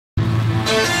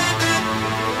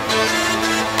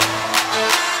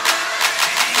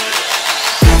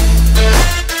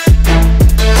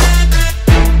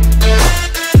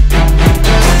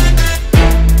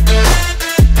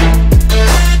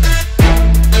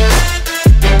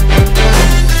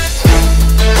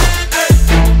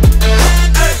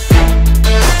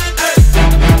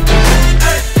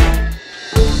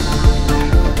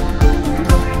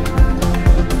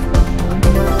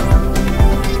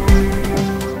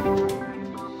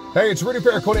Hey, it's Rudy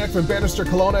Kodiak from Bannister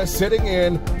Kelowna, sitting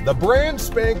in the brand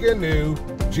spanking new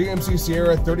GMC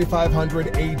Sierra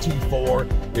 3500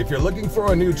 AT4. If you're looking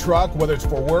for a new truck, whether it's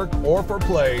for work or for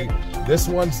play, this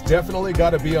one's definitely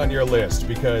got to be on your list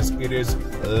because it is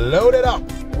loaded up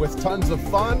with tons of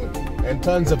fun and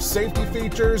tons of safety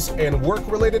features and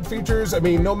work-related features. I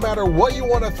mean, no matter what you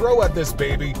want to throw at this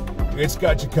baby, it's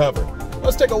got you covered.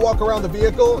 Let's take a walk around the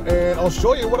vehicle and I'll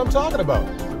show you what I'm talking about.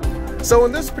 So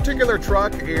in this particular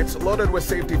truck, it's loaded with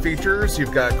safety features.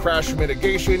 You've got crash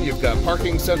mitigation, you've got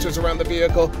parking sensors around the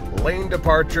vehicle, lane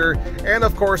departure, and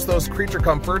of course those creature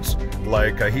comforts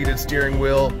like a heated steering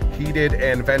wheel, heated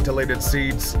and ventilated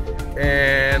seats,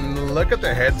 and look at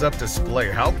the heads-up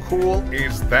display. How cool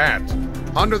is that?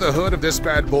 Under the hood of this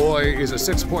bad boy is a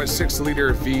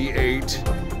 6.6-liter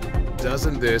V8.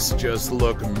 Doesn't this just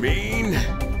look mean?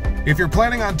 If you're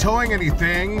planning on towing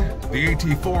anything, the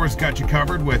AT4's got you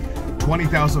covered with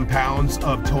 20,000 pounds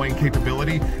of towing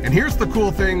capability. And here's the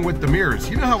cool thing with the mirrors.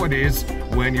 You know how it is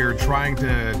when you're trying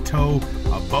to tow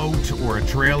a boat or a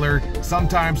trailer?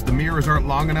 Sometimes the mirrors aren't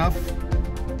long enough.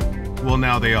 Well,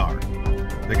 now they are.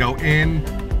 They go in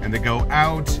and they go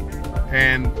out,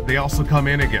 and they also come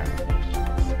in again.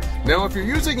 Now, if you're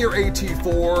using your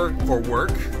AT4 for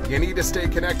work, you need to stay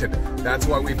connected. That's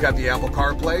why we've got the Apple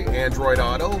CarPlay, Android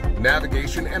Auto,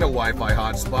 navigation, and a Wi-Fi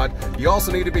hotspot. You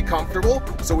also need to be comfortable,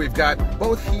 so we've got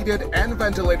both heated and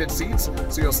ventilated seats,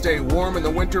 so you'll stay warm in the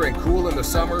winter and cool in the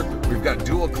summer. We've got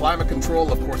dual climate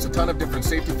control, of course, a ton of different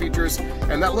safety features,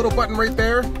 and that little button right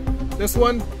there, this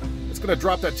one, it's gonna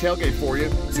drop that tailgate for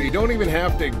you, so you don't even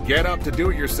have to get up to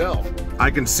do it yourself. I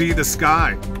can see the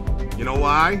sky. You know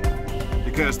why?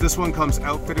 Because this one comes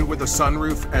outfitted with a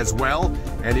sunroof as well,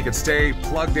 and you can stay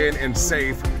plugged in and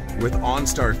safe with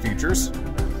OnStar features.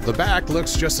 The back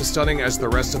looks just as stunning as the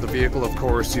rest of the vehicle. Of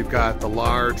course, you've got the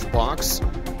large box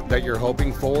that you're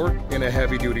hoping for in a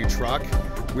heavy-duty truck.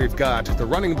 We've got the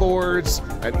running boards,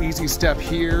 an easy step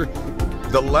here.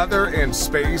 The leather and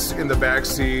space in the back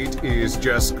seat is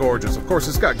just gorgeous. Of course,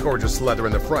 it's got gorgeous leather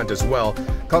in the front as well.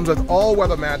 Comes with all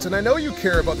weather mats, and I know you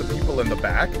care about the people in the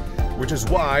back, which is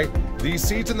why these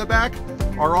seats in the back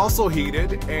are also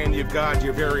heated, and you've got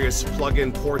your various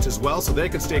plug-in ports as well, so they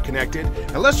can stay connected.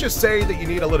 And let's just say that you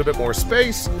need a little bit more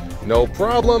space. No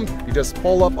problem. You just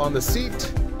pull up on the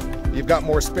seat. You've got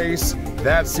more space.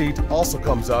 That seat also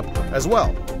comes up as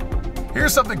well.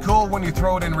 Here's something cool when you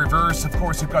throw it in reverse. Of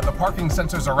course, you've got the parking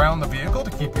sensors around the vehicle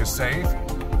to keep you safe.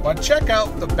 But check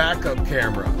out the backup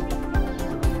camera.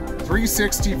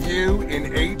 360 view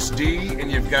in HD,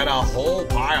 and you've got a whole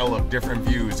pile of different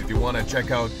views if you want to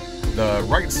check out the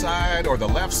right side or the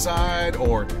left side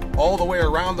or all the way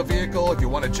around the vehicle. If you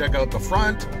want to check out the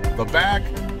front, the back,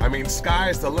 I mean,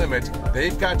 sky's the limit.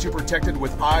 They've got you protected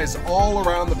with eyes all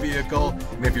around the vehicle,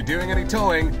 and if you're doing any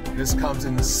towing, this comes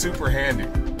in super handy.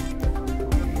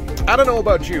 I don't know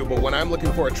about you, but when I'm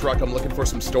looking for a truck, I'm looking for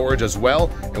some storage as well,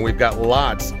 and we've got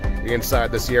lots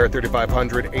inside the Sierra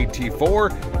 3500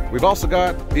 AT4. We've also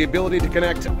got the ability to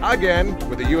connect again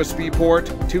with a USB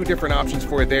port, two different options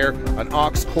for you there, an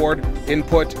aux cord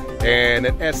input and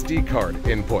an SD card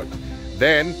input.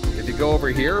 Then, if you go over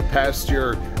here past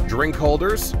your drink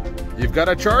holders, you've got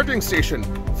a charging station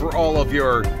for all of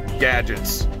your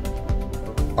gadgets.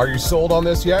 Are you sold on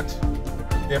this yet?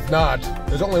 If not,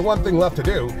 there's only one thing left to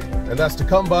do, and that's to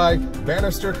come by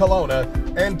Bannister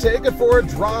Kelowna and take it for a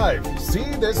drive. See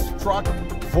this truck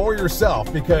for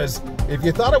yourself, because if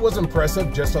you thought it was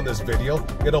impressive just on this video,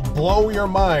 it'll blow your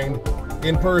mind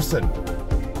in person.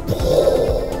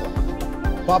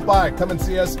 Pop by, come and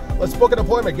see us. Let's book an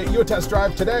appointment, get you a test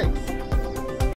drive today.